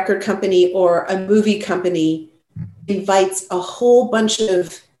when a record company or a movie company invites a whole bunch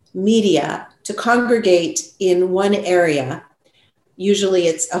of media to congregate in one area. Usually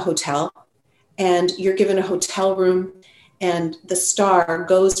it's a hotel, and you're given a hotel room, and the star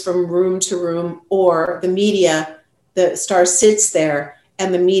goes from room to room, or the star sits there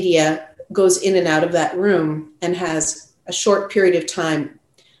and the media goes in and out of that room and has a short period of time.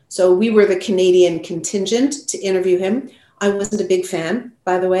 So we were the Canadian contingent to interview him. I wasn't a big fan,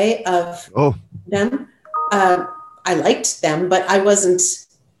 by the way, of them. I liked them, but I wasn't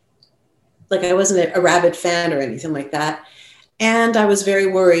a rabid fan or anything like that. And I was very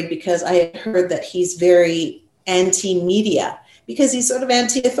worried because I had heard that he's very anti-media, because he's sort of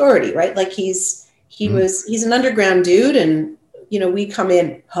anti-authority, right? Like he's an underground dude, and we come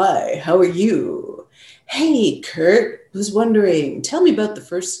in, hi, how are you? Hey, Kurt, was wondering, tell me about the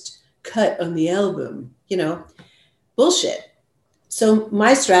first cut on the album, bullshit. So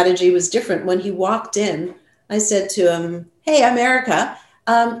my strategy was different. When he walked in, I said to him, hey, I'm Erica.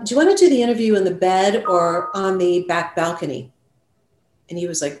 Do you want to do the interview in the bed or on the back balcony? And he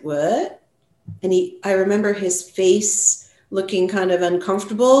was like, what? And I remember his face looking kind of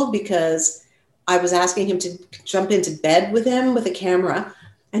uncomfortable because I was asking him to jump into bed with him with a camera.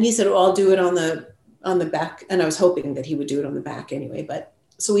 And he said, well, I'll do it on the back. And I was hoping that he would do it on the back anyway. But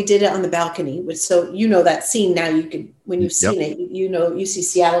so we did it on the balcony. So that scene now, you could, when you've seen it, you see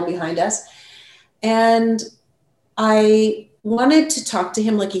Seattle behind us. And I wanted to talk to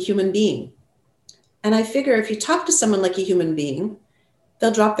him like a human being. And I figure if you talk to someone like a human being,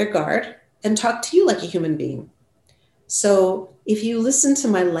 they'll drop their guard and talk to you like a human being. So if you listen to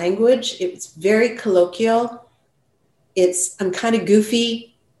my language, it's very colloquial. I'm kind of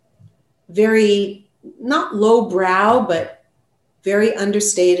goofy, very, not lowbrow, but very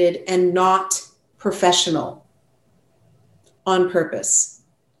understated and not professional on purpose.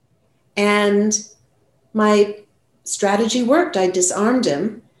 And my strategy worked. I disarmed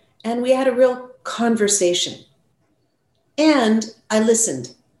him and we had a real conversation. And I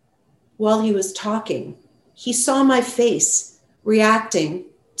listened while he was talking. He saw my face reacting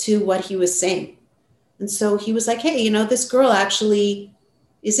to what he was saying. And so he was like, hey, this girl actually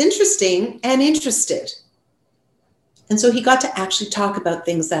is interesting and interested. And so he got to actually talk about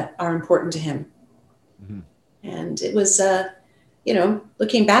things that are important to him. Mm-hmm. And it was,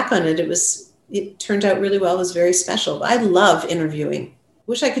 looking back on it, it turned out really well. It was very special. I love interviewing.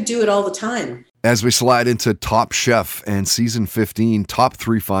 Wish I could do it all the time. As we slide into Top Chef and season 15, top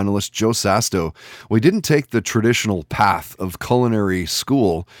 3 finalist Joe Sasto, we didn't take the traditional path of culinary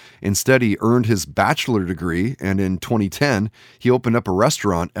school. Instead, he earned his bachelor degree, and in 2010, he opened up a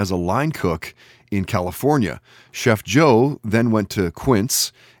restaurant as a line cook in California. Chef Joe then went to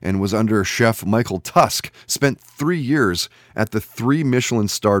Quince and was under Chef Michael Tusk, spent 3 years at the 3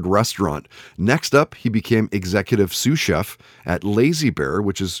 Michelin-starred restaurant. Next up, he became executive sous chef at Lazy Bear,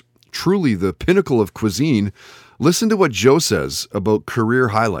 which is truly the pinnacle of cuisine. Listen to what Joe says about career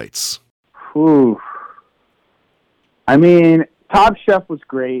highlights. Ooh. I mean, Top Chef was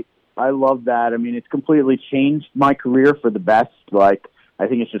great. I love that. I mean, it's completely changed my career for the best. Like, I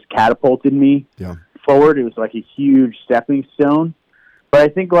think it's just catapulted me forward. It was like a huge stepping stone. But I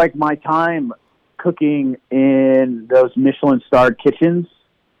think like my time cooking in those Michelin-starred kitchens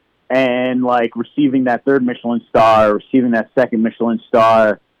and like receiving that 3rd Michelin star, receiving that 2nd Michelin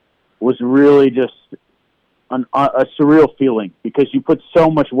star, was really just a surreal feeling because you put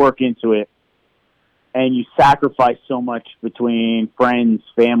so much work into it. and you sacrifice so much between friends,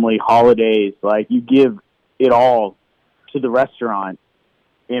 family, holidays. Like, you give it all to the restaurant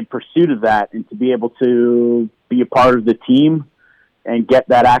in pursuit of that, and to be able to be a part of the team and get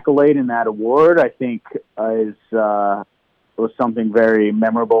that accolade and that award, I think was something very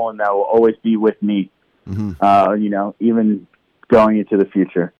memorable, and that will always be with me, even going into the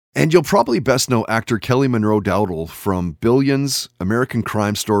future. And you'll probably best know actor Kelly Monroe Dowdle from Billions, American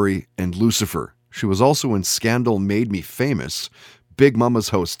Crime Story, and Lucifer. She was also in Scandal Made Me Famous, Big Mama's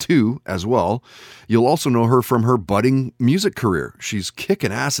House 2 as well. You'll also know her from her budding music career. She's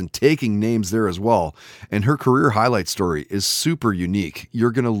kicking ass and taking names there as well. And her career highlight story is super unique.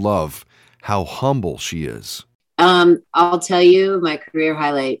 You're going to love how humble she is. I'll tell you my career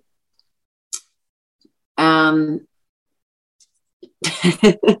highlight.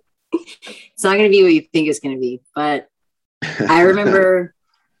 It's not going to be what you think it's going to be, but I remember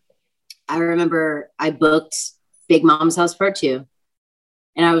I booked Big Mom's House Part 2,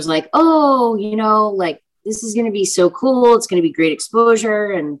 and I was like, oh, like, this is going to be so cool. It's going to be great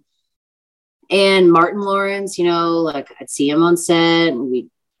exposure. And Martin Lawrence, like, I'd see him on set, and we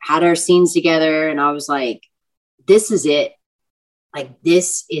had our scenes together, and I was like, this is it. Like,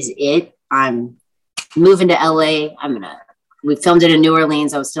 this is it. I'm moving to LA. We filmed it in New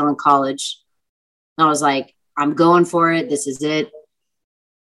Orleans. I was still in college. And I was like, I'm going for it. This is it.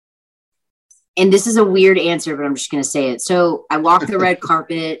 And this is a weird answer, but I'm just going to say it. So I walk the red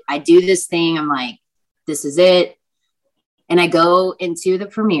carpet. I do this thing. I'm like, this is it. And I go into the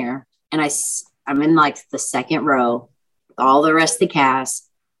premiere, and I'm in like the second row with all the rest of the cast.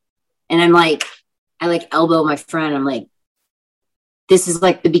 And I'm like, I like elbow my friend. I'm like, this is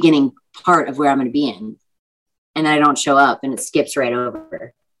like the beginning part of where I'm going to be in. And I don't show up, and it skips right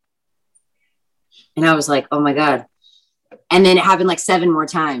over. And I was like, oh my God. And then it happened like 7 more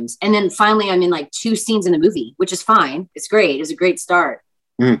times. And then finally I'm in like 2 scenes in the movie, which is fine. It's great. It was a great start.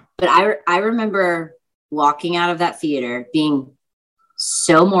 But I remember walking out of that theater being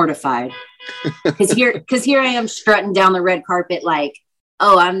so mortified because here I am strutting down the red carpet like,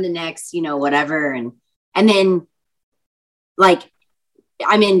 oh, I'm the next, whatever. And then like,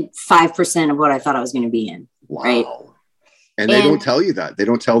 I'm in 5% of what I thought I was going to be in. Wow. Right. And they don't tell you that. They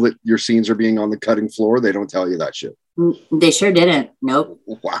don't tell that your scenes are being on the cutting floor. They don't tell you that shit. They sure didn't. Nope.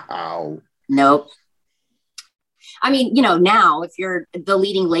 Wow. Nope. I mean, now if you're the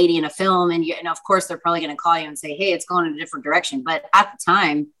leading lady in a film and of course they're probably going to call you and say, hey, it's going in a different direction. But at the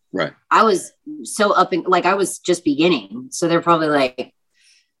time, right, I was so I was just beginning. So they're probably like,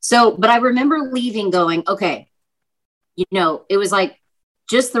 but I remember leaving going, okay, it was like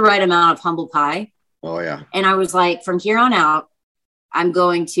just the right amount of humble pie. Oh yeah. And I was like, from here on out, I'm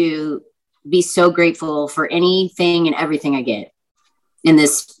going to be so grateful for anything and everything I get in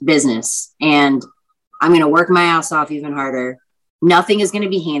this business. And I'm going to work my ass off even harder. Nothing is going to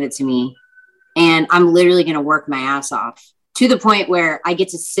be handed to me. And I'm literally going to work my ass off to the point where I get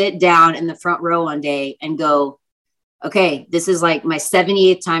to sit down in the front row one day and go, okay, this is like my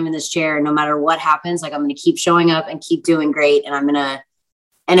 78th time in this chair. No matter what happens, like, I'm going to keep showing up and keep doing great.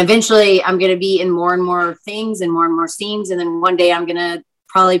 And eventually I'm going to be in more and more things and more scenes. And then one day I'm going to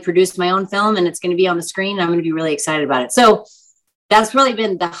probably produce my own film, and it's going to be on the screen. And I'm going to be really excited about it. So that's really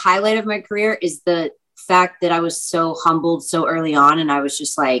been the highlight of my career, is the fact that I was so humbled so early on. And I was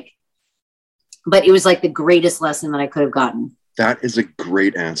just like, but it was like the greatest lesson that I could have gotten. That is a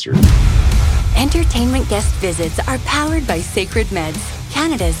great answer. Entertainment guest visits are powered by Sacred Meds,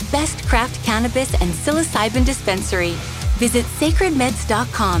 Canada's best craft cannabis and psilocybin dispensary. Visit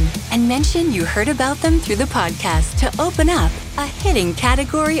sacredmeds.com and mention you heard about them through the podcast to open up a hidden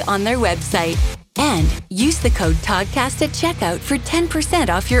category on their website. And use the code TODCAST at checkout for 10%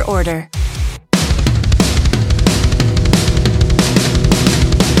 off your order.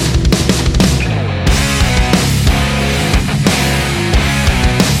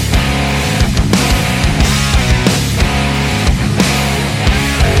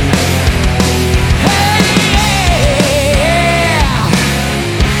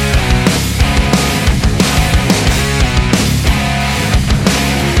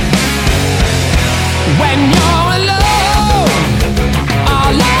 When you're alone,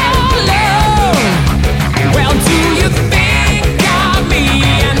 all alone.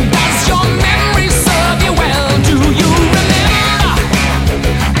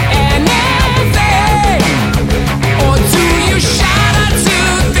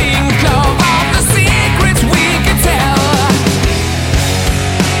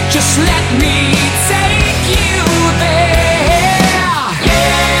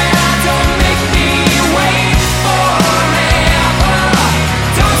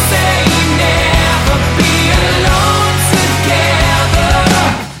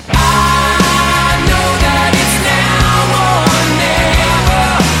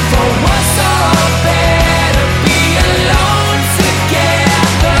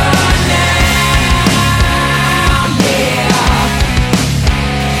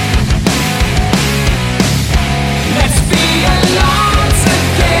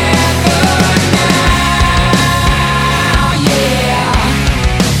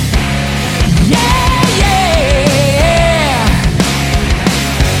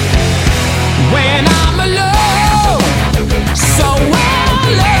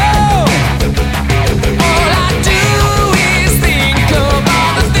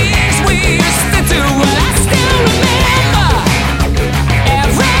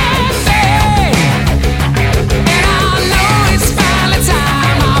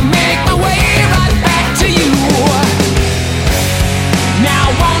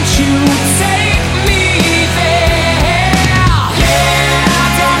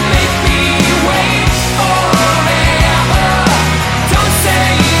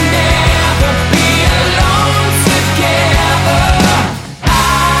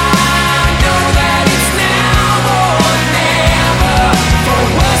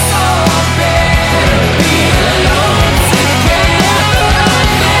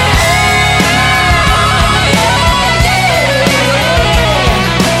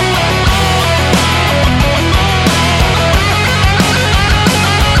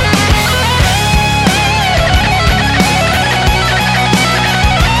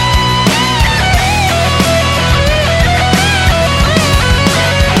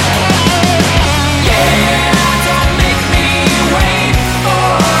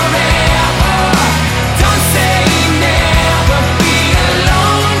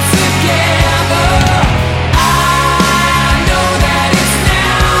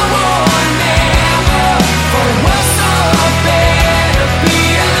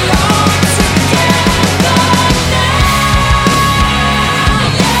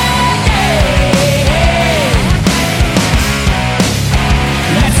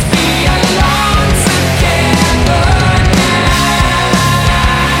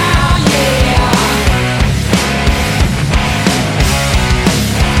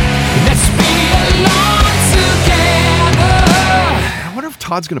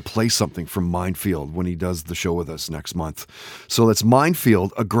 Todd's going to play something from Minefield when he does the show with us next month. So that's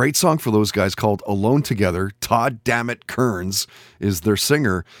Minefield, a great song for those guys called Alone Together. Todd Dammit Kearns is their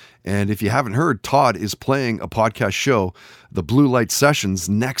singer. And if you haven't heard, Todd is playing a podcast show, the Blue Light Sessions,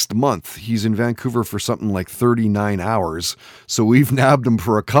 next month. He's in Vancouver for something like 39 hours. So we've nabbed him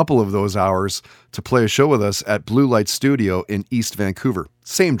for a couple of those hours to play a show with us at Blue Light Studio in East Vancouver.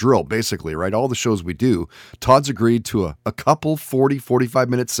 Same drill, basically, right? All the shows we do, Todd's agreed to a couple 40,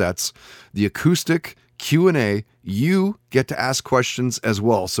 45-minute sets, the acoustic Q&A. You get to ask questions as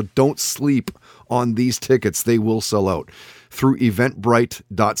well. So don't sleep on these tickets. They will sell out. Through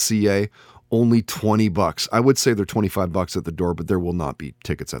eventbrite.ca, only $20. I would say they're $25 at the door, but there will not be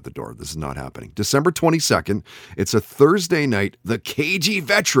tickets at the door. This is not happening. December 22nd, it's a Thursday night. The cagey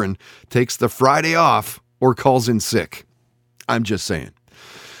veteran takes the Friday off or calls in sick. I'm just saying.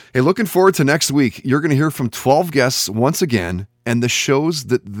 Hey, looking forward to next week. You're going to hear from 12 guests once again and the shows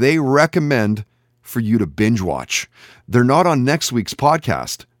that they recommend for you to binge watch. They're not on next week's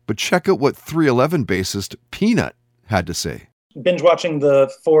podcast, but check out what 311 bassist Peanut had to say. Binge watching the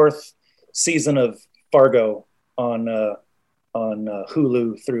 4th season of Fargo on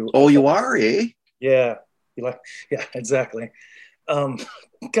Hulu through. Oh, you are, eh? Yeah, yeah, exactly.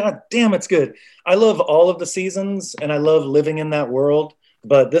 God damn, it's good. I love all of the seasons, and I love living in that world.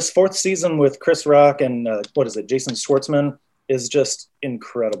 But this 4th season with Chris Rock and Jason Schwartzman is just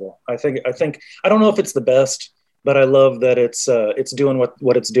incredible. I think I don't know if it's the best, but I love that it's doing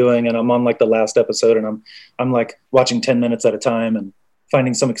what it's doing. And I'm on like the last episode, and I'm like watching 10 minutes at a time and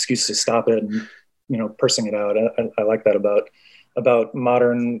finding some excuse to stop it and, pursing it out. I like that about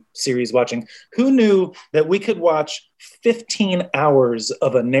modern series watching. Who knew that we could watch 15 hours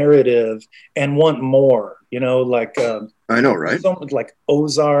of a narrative and want more, I know, right? Like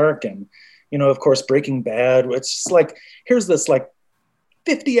Ozark and, of course, Breaking Bad. It's just like, here's this like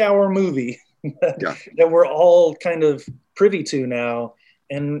 50-hour movie that we're all kind of privy to now.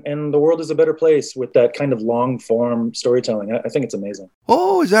 And the world is a better place with that kind of long form storytelling. I think it's amazing.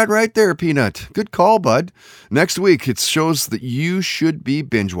 Oh, is that right there, Peanut? Good call, bud. Next week, it shows that you should be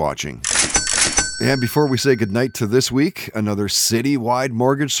binge watching. And before we say goodnight to this week, another Citywide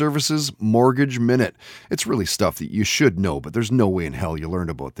Mortgage Services Mortgage Minute. It's really stuff that you should know, but there's no way in hell you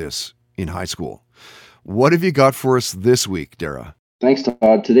learned about this in high school. What have you got for us this week, Dara? Thanks,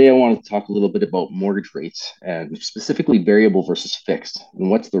 Todd. Today I wanted to talk a little bit about mortgage rates and specifically variable versus fixed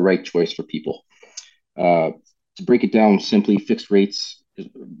and what's the right choice for people. To break it down simply, fixed rates,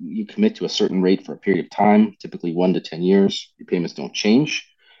 you commit to a certain rate for a period of time, typically 1 to 10 years. Your payments don't change,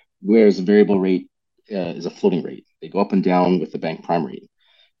 whereas a variable rate is a floating rate. They go up and down with the bank prime rate.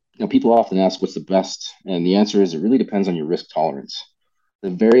 People often ask what's the best, and the answer is it really depends on your risk tolerance.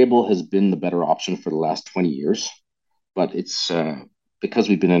 The variable has been the better option for the last 20 years, but it's because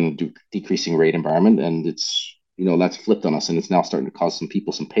we've been in a decreasing rate environment, and it's, that's flipped on us, and it's now starting to cause some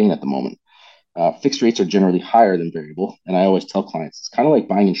people some pain at the moment. Fixed rates are generally higher than variable, and I always tell clients, it's kind of like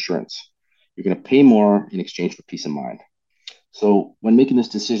buying insurance. You're going to pay more in exchange for peace of mind. So when making this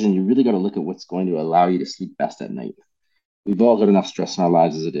decision, you really got to look at what's going to allow you to sleep best at night. We've all got enough stress in our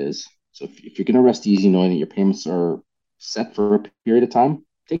lives as it is. So if you're going to rest easy knowing that your payments are set for a period of time,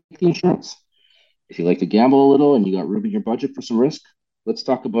 take the insurance. If you like to gamble a little and you got room in your budget for some risk, let's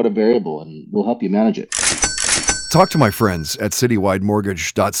talk about a variable and we'll help you manage it. Talk to my friends at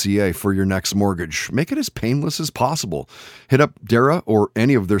citywidemortgage.ca for your next mortgage. Make it as painless as possible. Hit up Dara or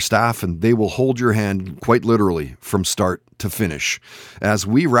any of their staff and they will hold your hand quite literally from start to finish. As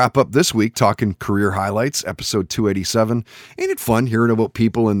we wrap up this week talking career highlights, episode 287. Ain't it fun hearing about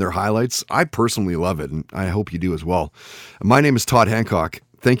people and their highlights? I personally love it and I hope you do as well. My name is Todd Hancock.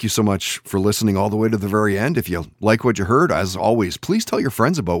 Thank you so much for listening all the way to the very end. If you like what you heard, as always, please tell your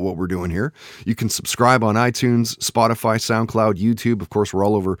friends about what we're doing here. You can subscribe on iTunes, Spotify, SoundCloud, YouTube. Of course, we're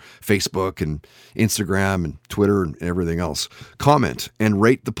all over Facebook and Instagram and Twitter and everything else. Comment and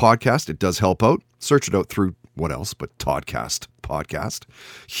rate the podcast. It does help out. Search it out through what else but Toddcast podcast.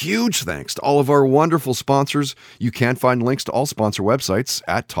 Huge thanks to all of our wonderful sponsors. You can find links to all sponsor websites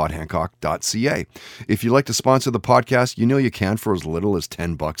at toddhancock.ca. If you'd like to sponsor the podcast, you can for as little as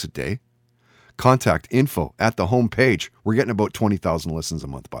 $10 a day. Contact info at the homepage. We're getting about 20,000 listens a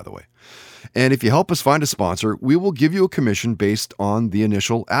month, by the way. And if you help us find a sponsor, we will give you a commission based on the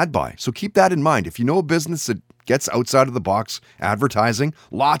initial ad buy. So keep that in mind. If you know a business that gets outside of the box advertising,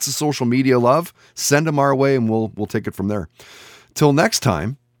 lots of social media love, send them our way and we'll take it from there. Till next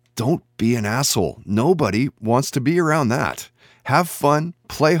time, don't be an asshole. Nobody wants to be around that. Have fun,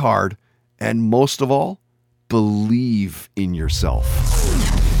 play hard, and most of all, believe in yourself.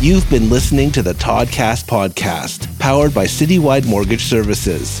 You've been listening to the Toddcast podcast, powered by Citywide Mortgage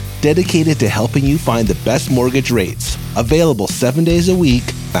Services, dedicated to helping you find the best mortgage rates. Available 7 days a week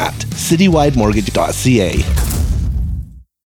at citywidemortgage.ca.